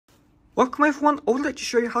Welcome everyone, I would like to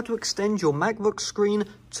show you how to extend your MacBook screen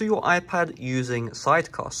to your iPad using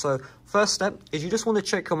Sidecar. So first step is you just want to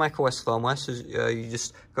check your macOS firmware. So you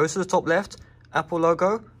just go to the top left, Apple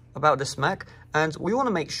logo, about this Mac, and what you want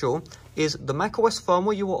to make sure is the macOS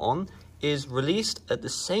firmware you are on is released at the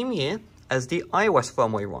same year as the iOS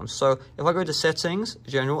firmware you're on. So if I go to settings,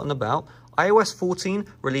 general and about, iOS 14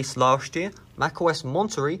 released last year, macOS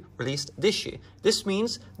Monterey released this year. This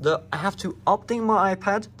means that I have to update my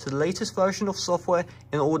iPad to the latest version of software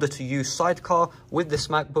in order to use Sidecar with this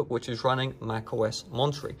MacBook, which is running macOS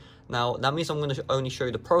Monterey. Now, that means I'm going to only show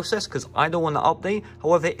you the process because I don't want to update.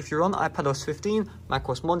 However, if you're on iPadOS 15,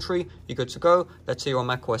 macOS Monterey, you're good to go. Let's say you're on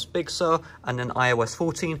macOS Big Sur and then iOS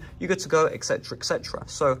 14, you're good to go, etc., etc.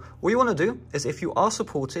 So what you want to do is if you are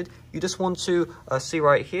supported, you just want to see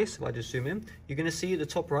right here. So if I just zoom in, you're going to see at the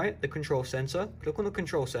top right, the control center. Click on the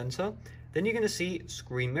control center. Then you're going to see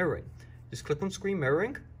screen mirroring. Just click on screen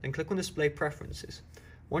mirroring, then click on display preferences.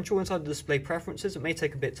 Once you're inside the display preferences, it may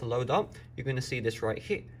take a bit to load up. You're going to see this right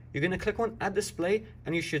here. You're going to click on add display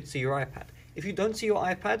and you should see your iPad. If you don't see your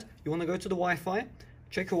iPad, you want to go to the Wi-Fi,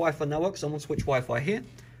 check your Wi-Fi network. So I'm on switch Wi-Fi here.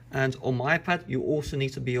 And on my iPad, you also need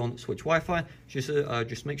to be on switch Wi-Fi.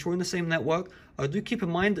 Just make sure you're in the same network. Do keep in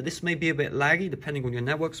mind that this may be a bit laggy depending on your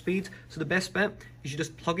network speed. So the best bet is you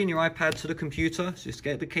just plug in your iPad to the computer. So just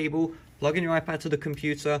get the cable, plug in your iPad to the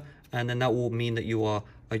computer, and then that will mean that you are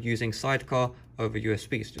using Sidecar over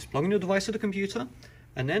USB. So just plug in your device to the computer,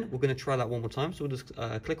 and then we're going to try that one more time. So we'll just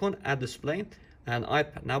click on add display and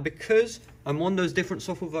iPad. Now, because I'm on those different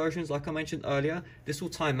software versions, like I mentioned earlier, this will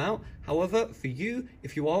time out. However, for you,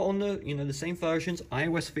 if you are on the same versions,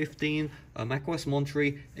 iOS 15, macOS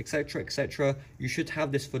Monterey, etc., etc., you should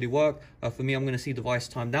have this fully work. For me, I'm going to see device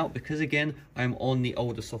timed out because again, I'm on the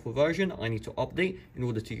older software version. I need to update in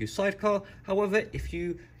order to use Sidecar. However, if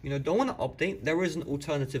you don't want to update, there is an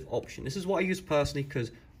alternative option. This is what I use personally because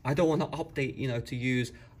I don't want to update, to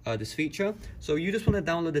use this feature. So you just want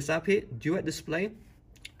to download this app here, Duet Display.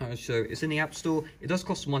 So it's in the App Store. It does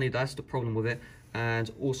cost money, that's the problem with it. And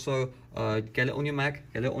also get it on your Mac,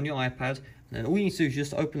 get it on your iPad. And then all you need to do is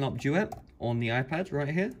just open up Duet on the iPad right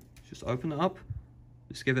here. Just open it up,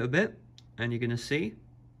 just give it a bit, and you're going to see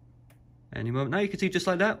any moment now, you can see just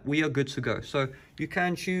like that, we are good to go. So you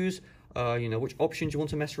can choose which options you want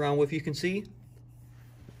to mess around with. You can see,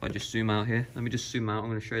 I just zoom out here. Let me just zoom out. I'm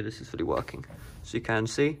going to show you this is fully working. So you can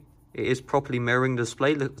see it is properly mirroring the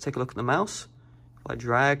display. Take a look at the mouse. If I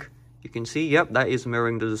drag, you can see, yep, that is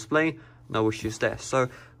mirroring the display. No issues there. So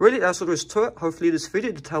really, that's all there is to it. Hopefully this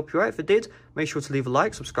video did help you out. If it did, make sure to leave a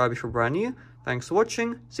like, subscribe if you're brand new. Thanks for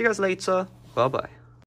watching. See you guys later. Bye-bye.